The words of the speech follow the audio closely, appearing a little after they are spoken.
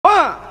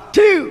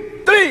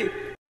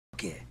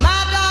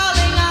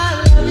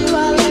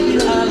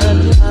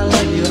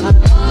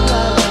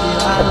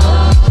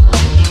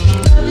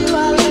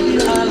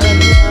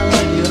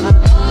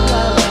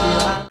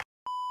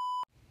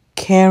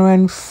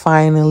Karen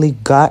finally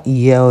got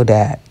yelled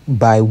at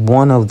by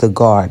one of the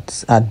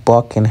guards at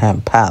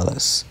Buckingham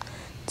Palace.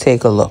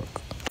 Take a look.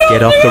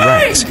 Get off the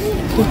racks. Get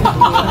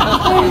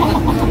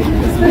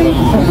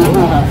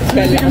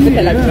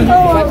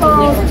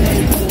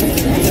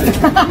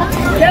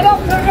off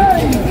the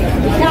roof!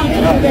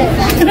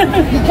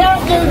 You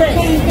can't do this.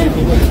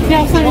 You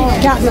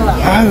can't do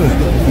this. Oh.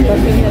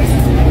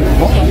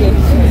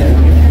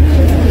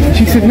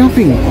 She said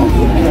nothing.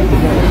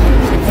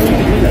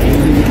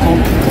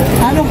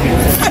 I don't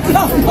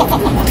know.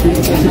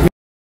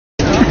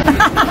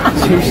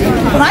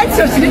 Right,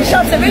 so she didn't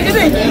shut them in, did he?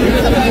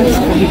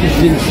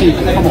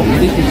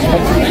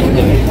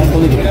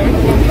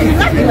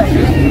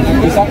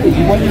 Exactly.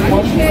 You want to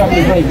grab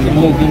the rape and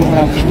learn you know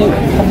how to do it.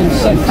 Common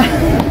sense.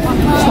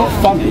 It's not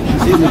funny,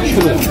 it's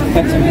immature.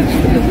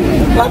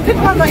 Well,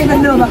 people might not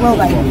even know that, will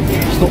they?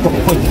 It's not the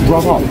point.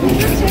 Rub up.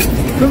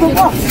 Rub up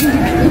what?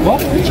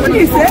 What? What do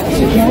you say?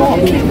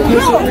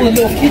 You're all the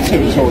little kids who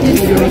are talking.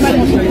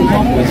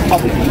 It's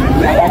public.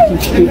 I can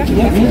speak to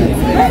them,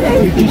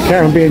 really.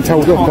 Karen being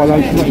told off by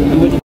those.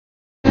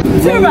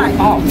 Do it right.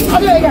 I'll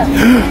do it again.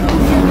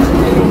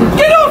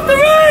 Get off the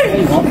roof!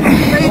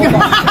 There you go.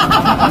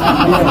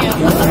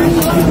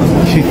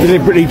 She's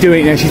deliberately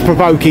doing it now. She's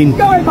provoking.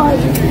 Go ahead, Mike.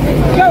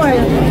 Go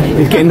ahead.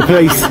 He's getting the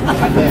police.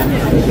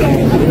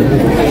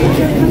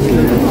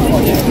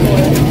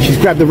 She's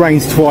grabbed the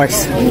reins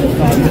twice. I'll do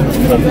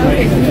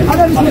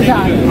this one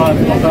time.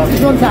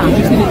 One time.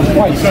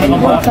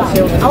 One time.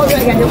 I'll do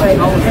it again, don't worry.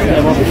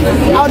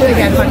 I'll do it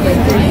again, thank you.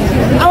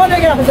 I won't do it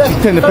again, officer.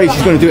 She's telling the police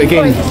she's going to do it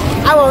again.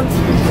 I won't.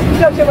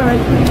 Don't you worry.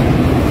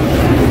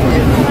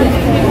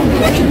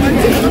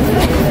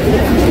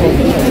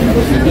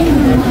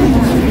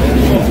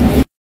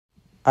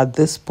 At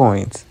this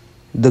point,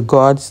 the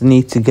guards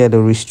need to get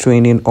a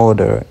restraining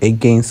order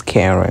against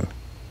Karen.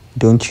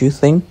 Don't you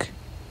think?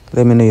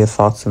 Let me know your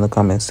thoughts in the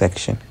comment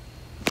section.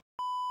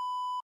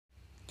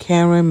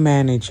 Karen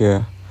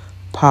manager,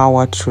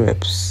 Power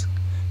Trips.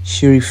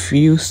 She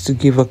refused to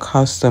give a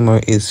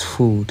customer his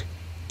food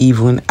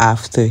even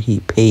after he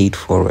paid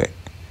for it.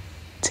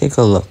 Take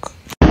a look.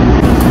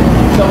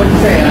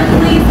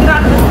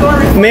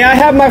 May I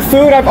have my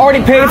food? I've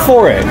already paid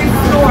for it.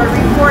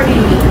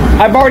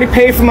 I've already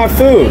paid for my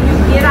food.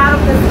 Get out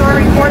of the store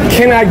recording.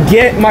 Can I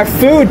get my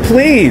food,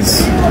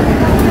 please?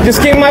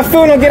 Just give me my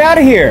food and I'll get out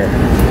of here.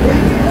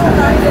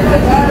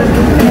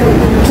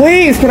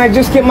 Please, can I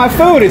just get my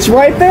food? It's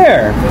right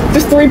there.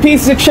 Just 3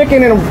 pieces of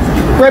chicken and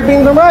red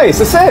beans and rice.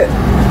 That's it.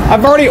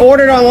 I've already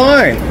ordered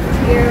online.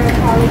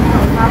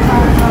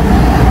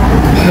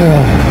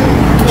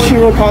 Is she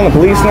really calling the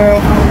police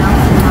now?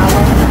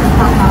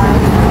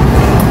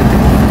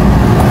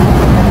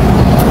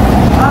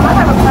 I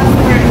have a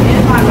customer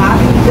in my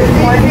lobby this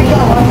morning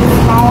on his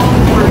phone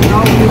for no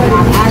reason.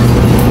 I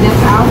actually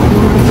stepped out and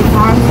went to the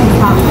car and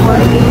stopped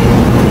recording.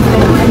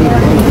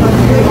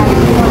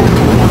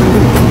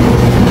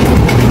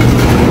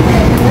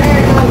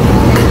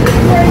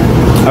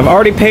 I've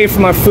already paid for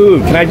my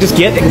food. Can I just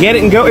get it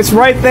and go? It's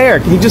right there.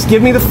 Can you just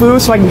give me the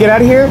food so I can get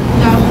out of here?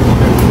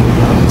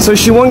 No. So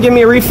she won't give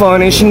me a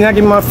refund and she's not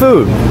giving me my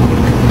food.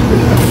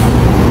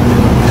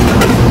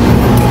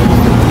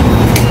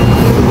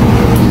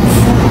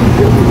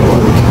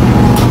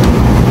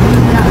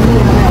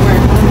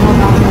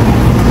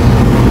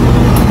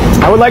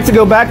 I would like to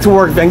go back to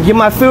work and get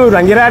my food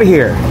and get out of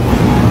here.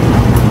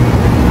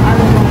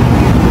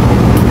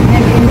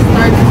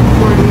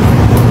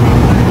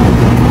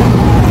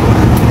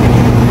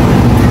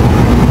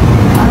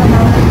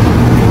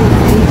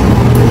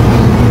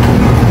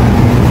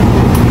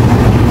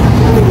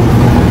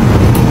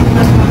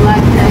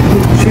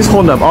 She's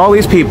holding up all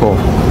these people.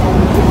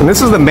 And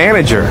this is the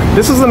manager.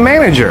 This is the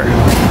manager.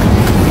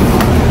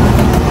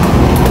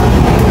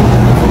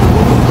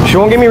 She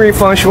won't give me a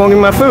refund. She won't give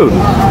me my food.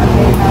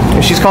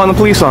 And she's calling the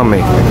police on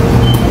me.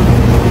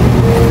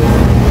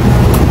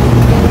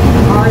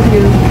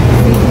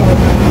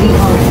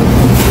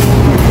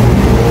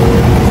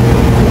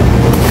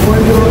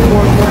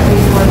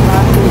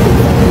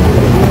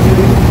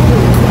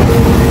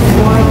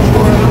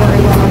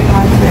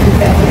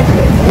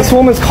 This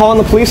woman's calling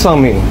the police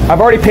on me. I've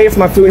already paid for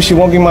my food and she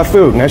won't give me my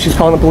food. Now she's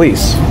calling the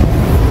police.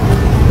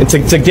 And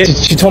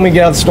she told me to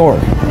get out of the store.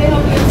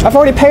 I've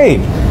already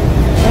paid.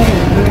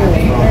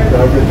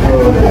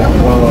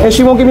 And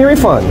she won't give me a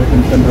refund.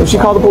 And she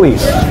called the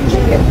police.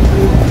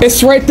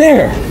 It's right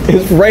there.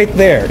 It's right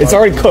there. It's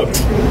already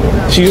cooked.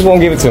 She just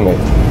won't give it to me.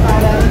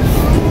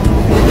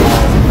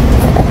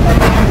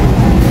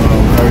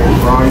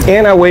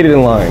 And I waited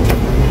in line.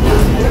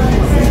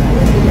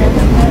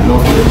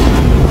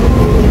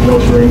 No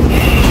drink.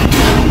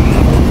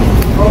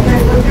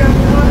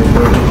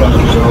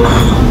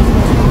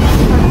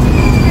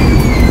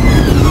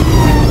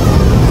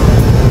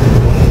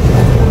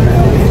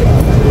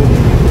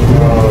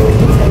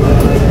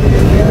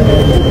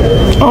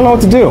 I don't know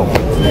what to do.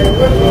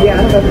 Yeah,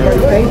 I don't know if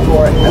they paid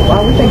for it.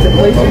 I would think the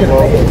police are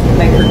going to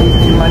make her give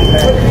you money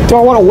back. Do I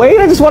want to wait?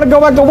 I just want to go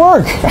back to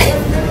work.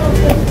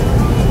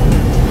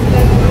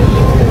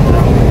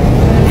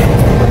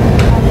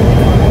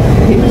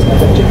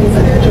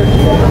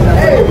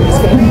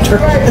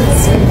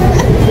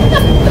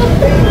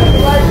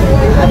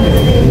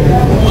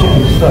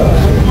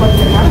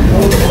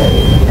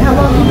 How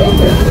long you been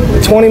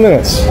here? 20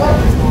 minutes.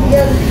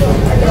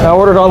 I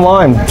ordered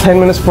online 10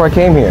 minutes before I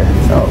came here.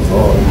 Oh,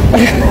 Lord.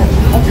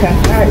 Okay,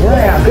 all right, we're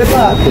out. Good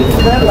luck.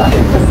 Good luck.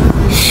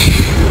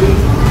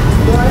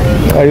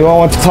 You all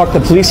want to talk to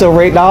the police over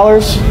 $8?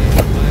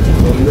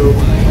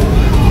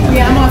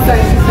 Yeah, I'm on site.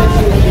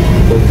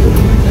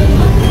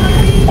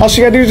 All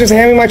she gotta do is just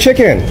hand me my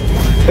chicken.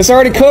 It's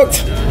already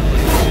cooked.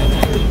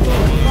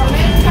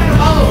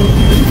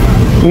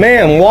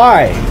 Ma'am,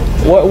 why?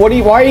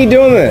 Why are you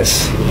doing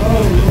this?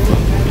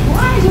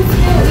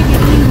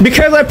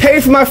 Because I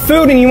paid for my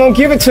food and you won't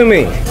give it to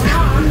me.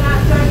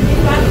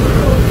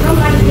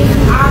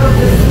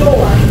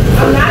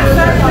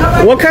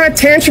 What kind of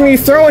tantrum are you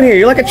throwing here?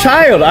 You're like a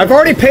child. I've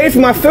already paid for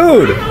my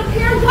food. I don't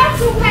care what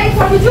you paid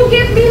for. Did you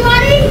give me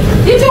money?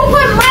 Did you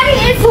put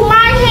money into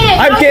my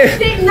hand? No, you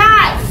did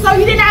not. So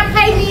you did not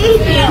pay me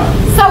anything.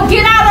 So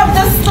get out of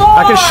the store.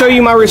 I can show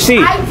you my receipt.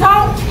 I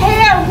don't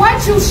care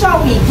what you show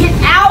me. Get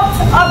out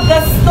of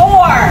the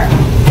store.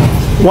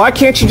 Why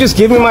can't you just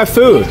give me my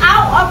food? Get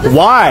out of the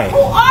Why? store.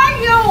 Who are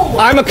you?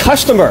 I'm a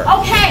customer.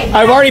 Okay.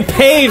 I've already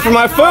paid for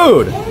my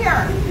food.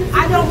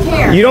 I don't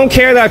care. You don't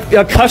care that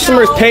a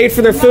customer's paid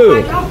for their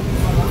food. I don't.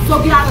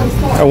 So get out of the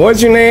store.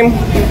 What's your name?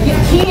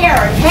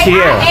 Kiera.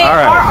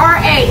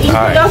 K-I-A-R-R-A. Anything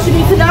else you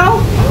need to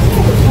know?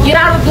 Get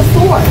out of the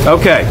store.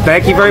 Okay,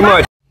 thank you very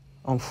much.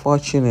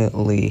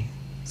 Unfortunately,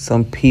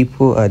 some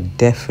people are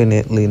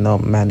definitely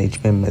not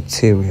management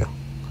material.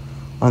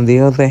 On the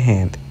other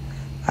hand,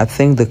 I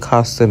think the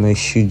customers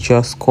should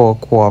just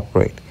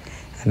cooperate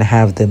and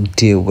have them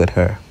deal with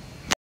her.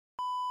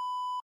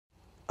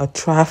 A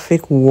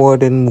traffic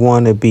warden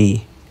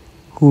wannabe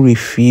who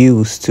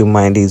refused to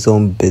mind his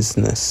own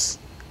business.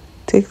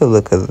 Take a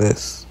look at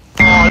this.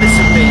 Oh,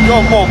 listen to me.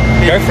 You're more.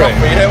 Go for it.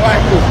 You know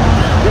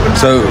what?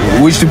 So,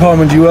 which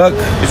department do you work?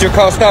 Is your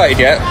car started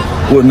yet?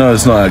 Well, no,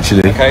 it's not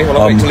actually. Okay, well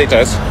I'll wait till it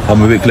does.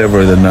 I'm a bit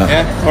cleverer than that.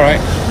 Yeah,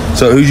 alright.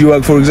 So, who do you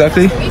work for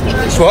exactly?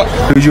 It's what?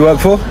 Who do you work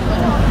for?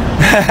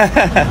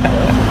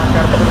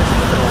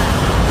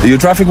 Are you a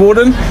traffic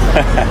warden?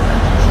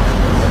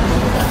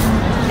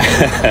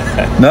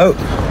 No?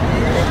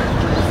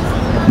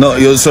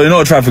 No, so you're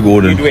not a traffic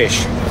warden? You'd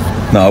wish.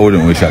 No, I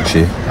wouldn't wish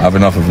actually. I have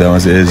enough of them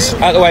as it is.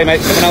 Out the way, mate.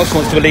 Someone else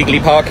wants to illegally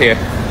park here.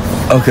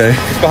 Okay.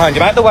 It's behind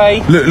you. Out the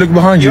way. Look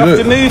behind you. You have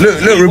Look, to move.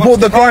 look, report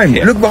the crime.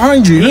 Look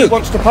behind you. He Look.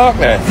 wants to park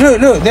there.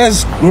 Look,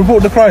 there's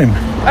report the crime.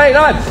 Hey,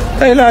 lads.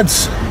 Hey,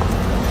 lads.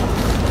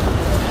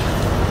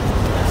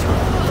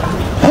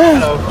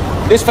 Hello.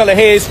 This fella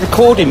here is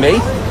recording me.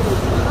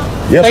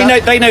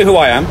 Yep. They know who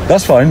I am.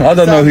 That's fine. I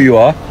don't know who you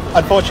are.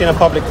 Unfortunately, in a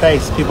public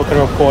place, people can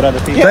record other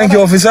people. Thank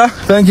you, officer.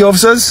 Thank you,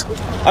 officers.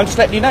 I'm just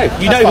letting you know.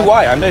 You know who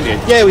I am, don't you?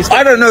 Yeah,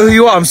 I don't know who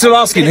you are. I'm still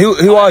asking.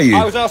 Who are you?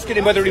 I was asking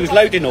him whether he was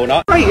loading or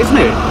not. Great, isn't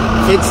it?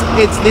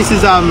 This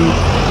is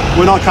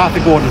we're not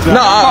traffic wardens. No, You've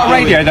got a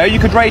radio though. You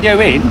could radio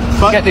in,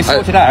 get this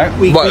sorted out.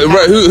 But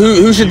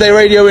who should they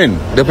radio in?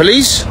 The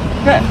police?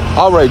 Yeah.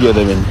 I'll radio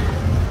them in.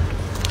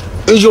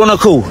 Who do you want to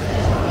call?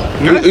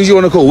 Who do you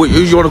want to call? Who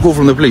do you want to call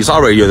from the police?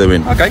 I'll radio them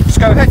in. Okay, just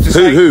go ahead. Just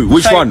Who?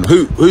 Which one?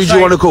 Who do you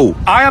want to call?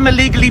 I am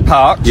illegally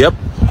parked. Yep.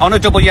 On a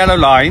double yellow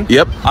line.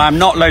 Yep. I am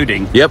not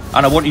loading. Yep.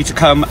 And I want you to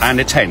come and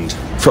attend.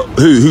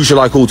 Who should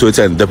I call to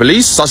attend? The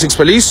police? Sussex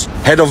Police?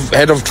 Head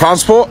of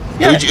transport?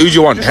 Yeah. Who do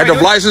you want? Just Head of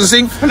radio.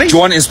 licensing? Police. Do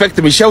you want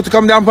Inspector Michelle to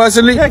come down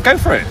personally? Yeah, go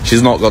for it.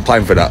 She's not got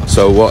time for that.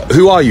 So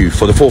who are you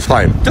for the fourth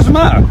time? Doesn't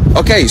matter.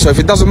 Okay, so if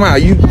it doesn't matter,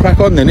 you crack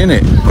on then,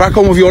 innit? Crack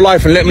on with your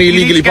life and let me You need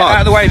illegally to get park.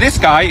 out of the way. This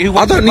guy who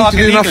wants I don't to need park to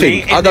do illegally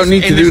nothing. I don't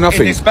need to do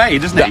nothing. In this bay,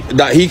 doesn't he?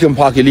 That he can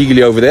park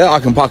illegally over there, I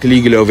can park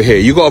illegally over here.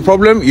 You got a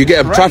problem? You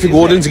get a traffic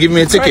warden to give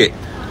me a ticket.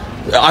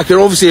 I can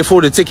obviously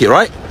afford a ticket,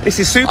 right? This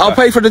is super. I'll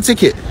pay for the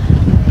ticket.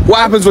 What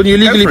happens when you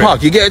illegally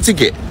park? You get a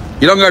ticket.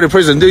 You don't go to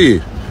prison, do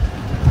you?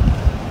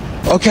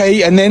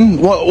 Okay, and then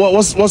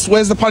where's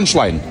the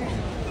punchline?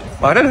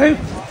 I don't know.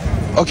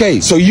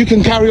 Okay, so you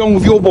can carry on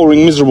with your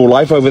boring, miserable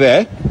life over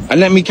there, and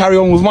let me carry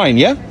on with mine,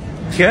 yeah?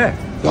 Yeah.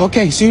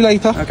 Okay, see you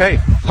later. Okay.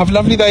 Have a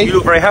lovely day. You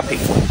look very happy.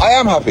 I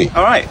am happy.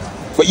 All right.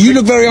 But you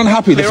look very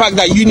unhappy. The fact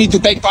that you need to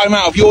take time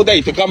out of your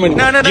day to come and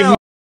give me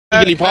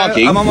illegally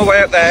parking. I'm on my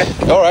way up there.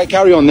 All right,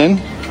 carry on then.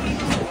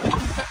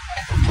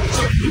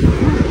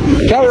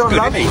 Carry on,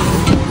 lad.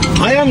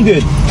 I am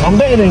good. I'm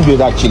better than good,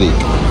 actually.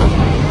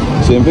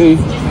 CMP.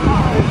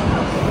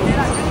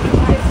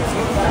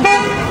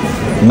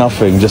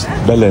 Nothing, just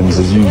bellends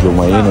as usual,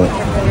 mate, innit?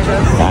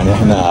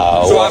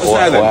 No, So what happens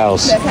now then?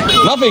 else?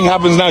 Nothing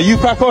happens now. You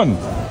crack on.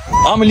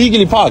 I'm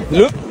illegally parked.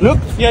 Look.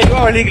 Yeah, you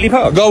are illegally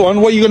parked. Go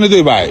on. What are you going to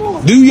do about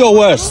it? Do your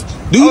worst.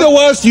 Do the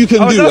worst you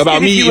can do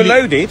about me. If you were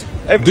loaded.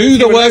 Do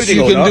the worst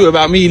you can do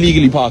about me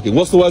illegally parking.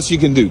 What's the worst you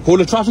can do? Call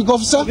a traffic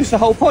officer? This is the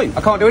whole point.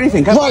 I can't do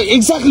anything, can I? Right,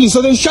 exactly.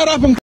 So then shut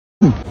up and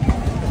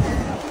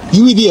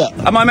you idiot.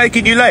 Am I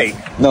making you late?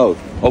 No,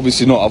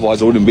 obviously not.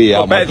 Otherwise I wouldn't be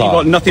out of my You've car.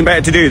 got nothing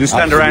better to do than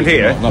stand around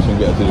here. Nothing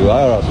better to do.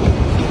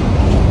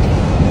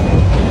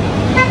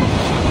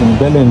 Some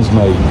bellends,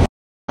 mate.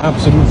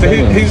 Absolutely. So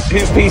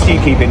whose piece are you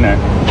keeping now?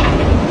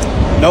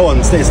 No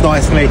one's. It's not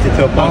escalated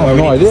to a point where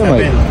we need to step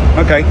in.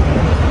 Okay.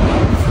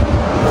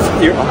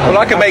 Well,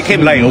 I can make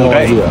him late all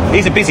day.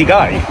 He's a busy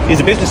guy. He's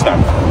a businessman.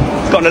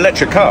 He's got an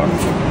electric car.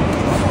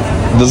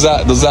 Does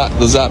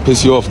that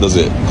piss you off? Does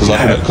it?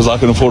 Because I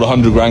can afford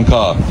 $100,000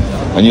 car,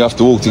 and you have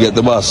to walk to get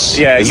the bus.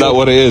 Yeah. Is that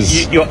what it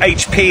is? You're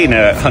HP in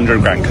a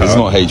 $100,000 car. It's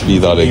not HP,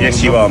 darling.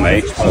 Yes, you are,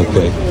 mate.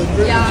 Okay.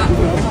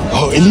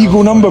 Oh,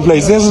 illegal number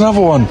plates. There's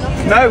another one.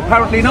 No,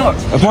 apparently not.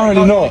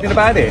 Apparently not. Anything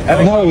about it?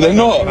 No, they're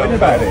not.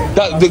 About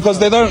it. Because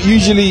they don't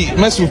usually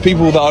mess with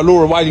people that are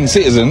law-abiding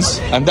citizens,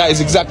 and that is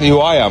exactly who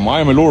I am.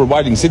 I am a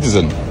law-abiding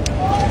citizen.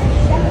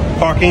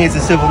 Parking is a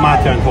civil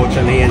matter,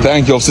 unfortunately. And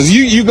thank you, officers.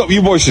 You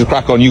boys should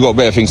crack on. You got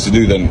better things to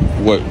do than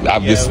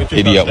have this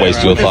idiot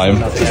waste your time.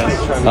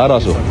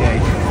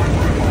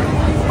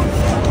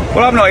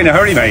 Well, I'm not in a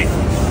hurry, mate.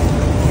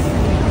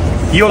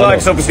 Your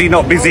life's obviously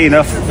not busy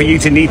enough for you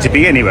to need to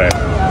be anywhere.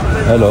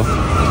 Hello.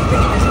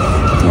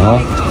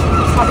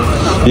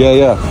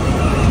 Yeah.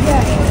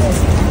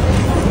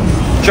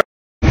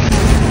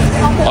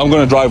 I'm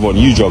gonna drive on.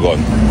 You jog on.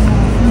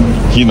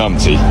 You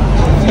numpty.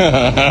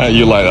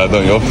 You like that,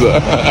 don't you, officer?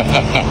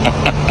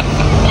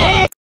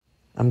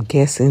 I'm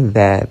guessing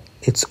that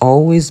it's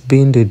always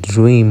been the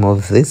dream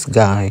of this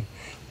guy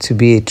to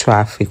be a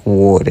traffic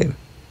warden.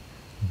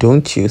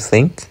 Don't you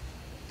think?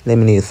 Let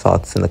me know your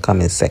thoughts in the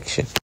comment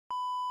section.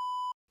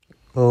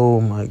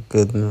 Oh my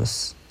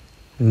goodness.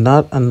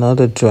 Not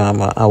another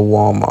drama at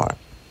Walmart.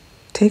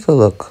 Take a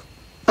look.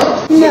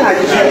 Let's keep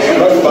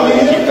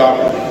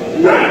talking.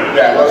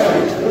 Yeah, let's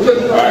keep.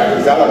 All right,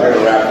 because I'm not going to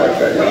rap like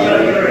that.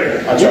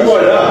 You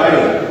would,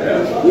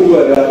 You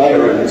would,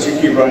 but you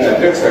keep running that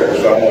dick sticker,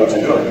 so I know what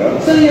you're doing, you know?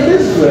 So your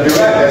business.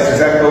 You're right, that's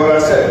exactly what I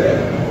said.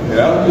 You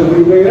know?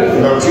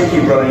 But you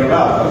keep running your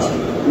mouth, don't you?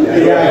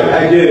 Yeah,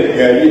 I do.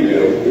 Yeah, you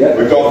do. Yep.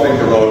 But don't think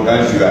the little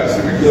guns you guys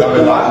see me. Because I've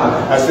been lying.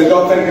 I said,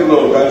 don't think the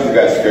little guns you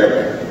guys scare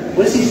me.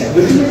 What's he saying?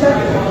 What's he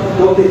saying?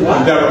 You're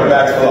done with a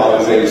box full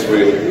of Alizé,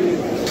 sweetie.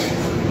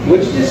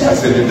 What'd you just say? I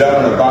said, you're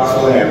done with a box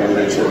full of hamburger,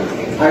 Richard.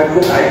 I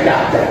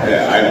got that.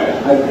 Yeah, I know.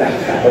 I got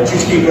that. But you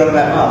just keep running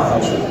that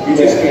mouth, don't you? You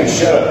just can't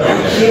shut up. I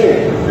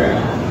can't. Okay.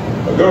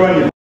 But go run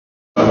your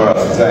what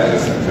else is that?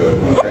 Listen to it.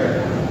 Okay.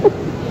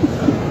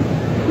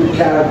 You're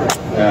character.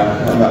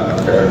 Yeah, I'm not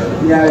prepared.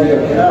 Yeah,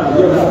 you're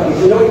character.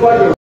 You know what?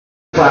 You're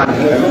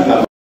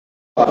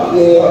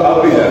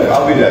I'll be that.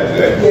 I'll be that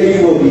today. Yeah,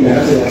 you will be that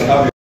today.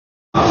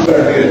 I'm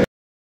better be it.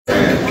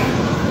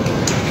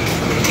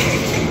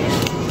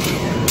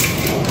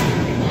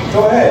 Go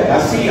ahead. I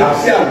see.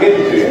 I'm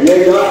getting to you. Yeah,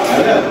 you are. I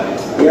know.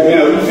 You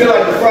know, you feel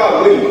like the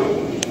frog, leave.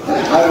 I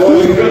will.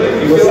 You feel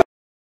like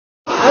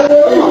I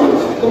will.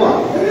 Come on.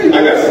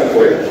 I got something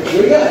for you. What do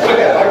you got? I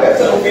got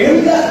something for you.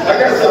 I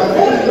got something for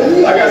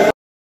you. I got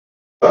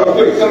something.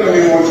 Quick, come to me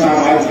one time.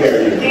 I dare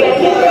you.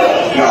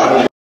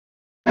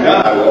 No, I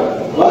will.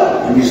 What?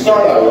 When you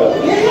start, I will.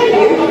 Yeah,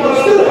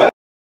 let's do it.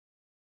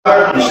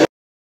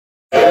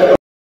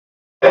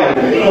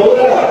 Hold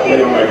it up. You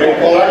know, I can't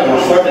pull out. I'm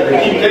stuck. They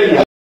keep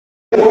getting.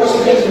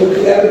 Worst case would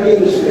ever be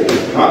in the street.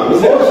 Huh? The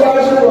most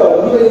guys in the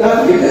world, you would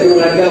not get that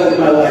when I dealt with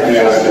my life.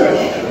 Yeah,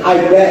 I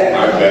bet.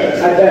 I bet.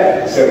 I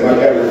bet. Said my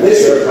dad was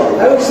Listen,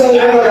 I would say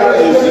Why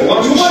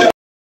don't you shut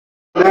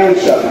I ain't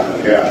shutting up.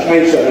 Yeah. I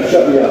ain't shutting up.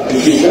 Shut me up.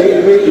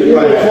 You're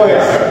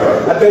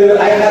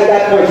I had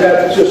that point to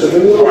that sister.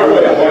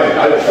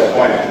 I just don't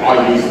point.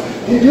 I'll use it.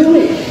 You do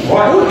me.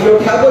 Why?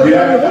 You're a cowboy. Yeah.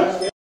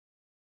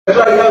 That's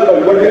right,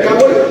 everybody. What are you a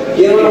cowboy?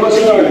 You know what I'm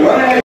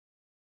saying?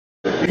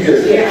 You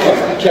just can't.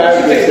 You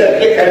take that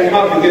kick out of your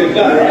mouth and get it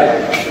done, right?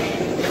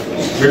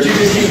 But you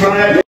just keep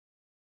running that.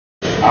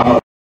 I'm a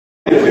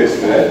this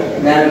today.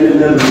 No,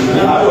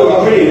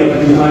 I'm ready to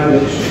do my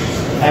business.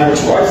 And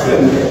we're twice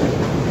then.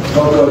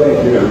 Don't go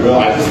there.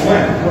 I just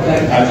went. Okay.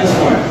 I just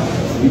went.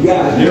 You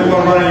got it. You're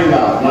going to run in your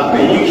mouth, not me.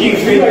 You keep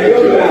feeding it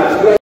to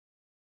it.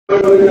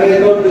 We're going to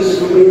head over this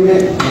is what we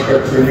meant. Okay,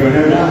 so you're in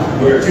here now?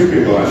 We're two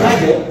people in I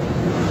here. did.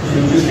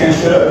 You just can't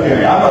shut up, can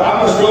you? I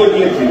must really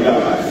get to you,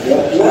 don't I?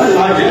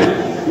 Yeah. I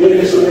did. You're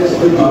just an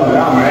asshole. I'm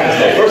an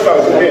asshole. First I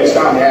was a bitch,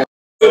 now I'm an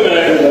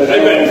asshole. Hey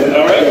man,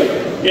 all right?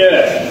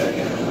 Yeah.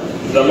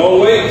 Is that long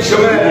way? Show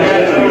me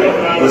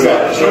that. What's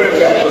that? Show me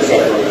that. What's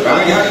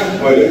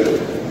that? What is it?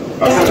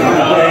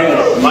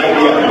 Mike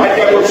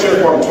got a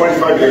shirt for him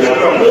 25 years ago.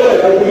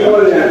 Good. I can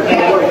go to that.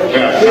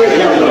 Yeah.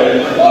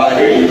 I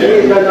hear you,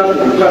 Here's Dave. my number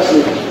for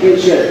custody. Good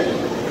shit.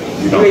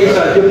 You don't know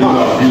that.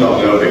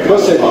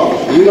 Listen,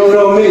 you don't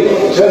know me.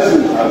 Trust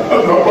me.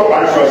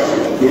 I trust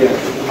you.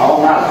 Yeah. All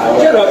right.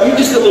 Shut up. You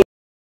just a little.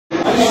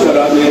 Shut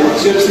up, man.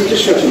 Seriously,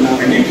 just shut your mouth.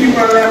 And you keep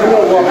running I'm out.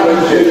 gonna walk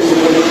around here. You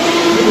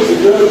was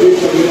a good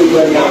bitch from you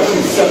right now.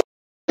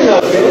 You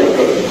know, man.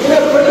 You're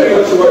not putting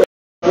it to work.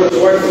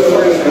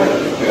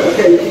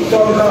 Okay, you keep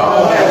talking about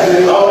All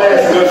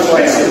that's good.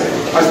 Listen,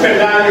 I spent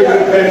 9 years in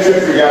the penitentiary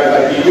for guys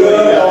like you.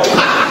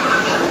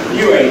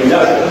 You ain't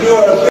nothing.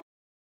 you're a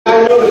I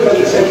know the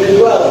penitentiary as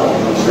well.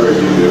 I'm sure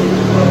you do.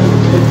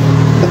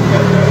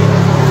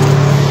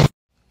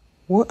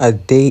 What are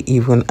they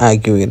even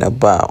arguing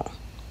about?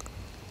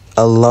 A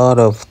a lot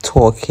of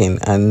talking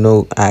and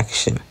no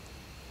action.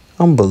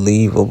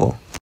 Unbelievable.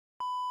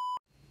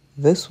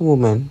 This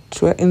woman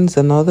threatens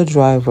another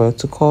driver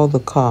to call the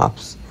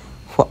cops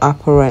for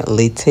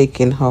apparently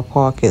taking her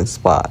parking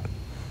spot.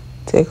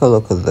 Take a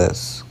look at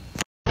this.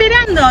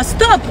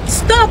 Stop,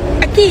 stop,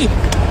 aquí.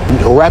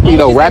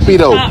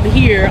 Rapido. Stop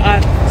here.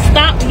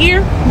 Stop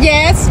here?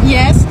 Yes.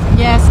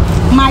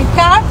 My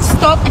car,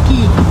 stop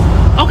aquí.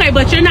 Okay,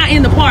 but you're not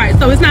in the part,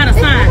 so it's not a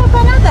sign. No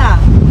para nada.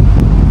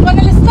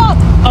 Ponele stop.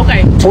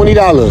 Okay.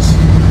 $20.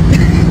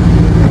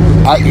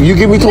 You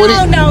give me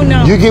 20.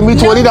 No. You give me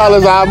 $20.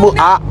 I'll move.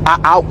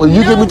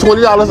 You give me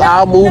 $20.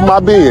 I'll move my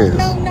Benz.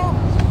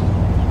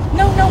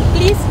 No,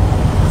 please.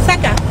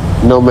 Saca.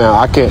 No, ma'am.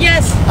 I can't.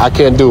 Yes. I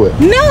can't do it.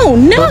 No.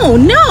 No.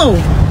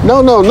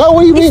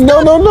 What do you mean?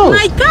 No.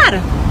 My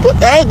car.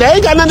 They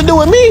ain't got nothing to do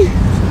with me.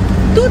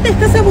 Tú te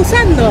estás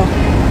abusando.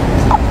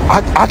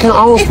 I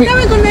don't speak.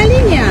 Estaba con la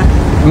línea.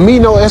 Me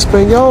no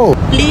español.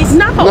 Please.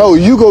 No,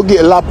 you go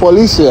get la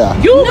policía.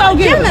 You go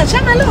get him.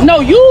 Llámalo. No,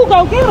 you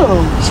go get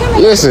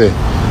him. Listen,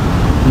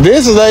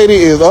 this lady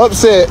is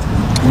upset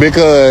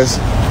because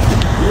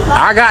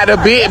I got the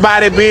big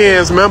body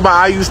Benz. Remember,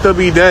 I used to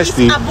be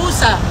dusty.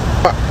 Abusa.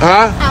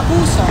 Huh?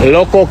 Abuso.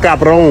 Loco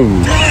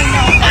cabrón.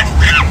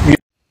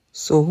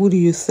 So who do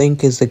you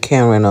think is the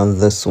Karen on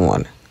this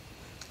one?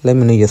 Let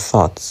me know your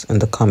thoughts in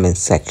the comment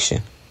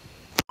section.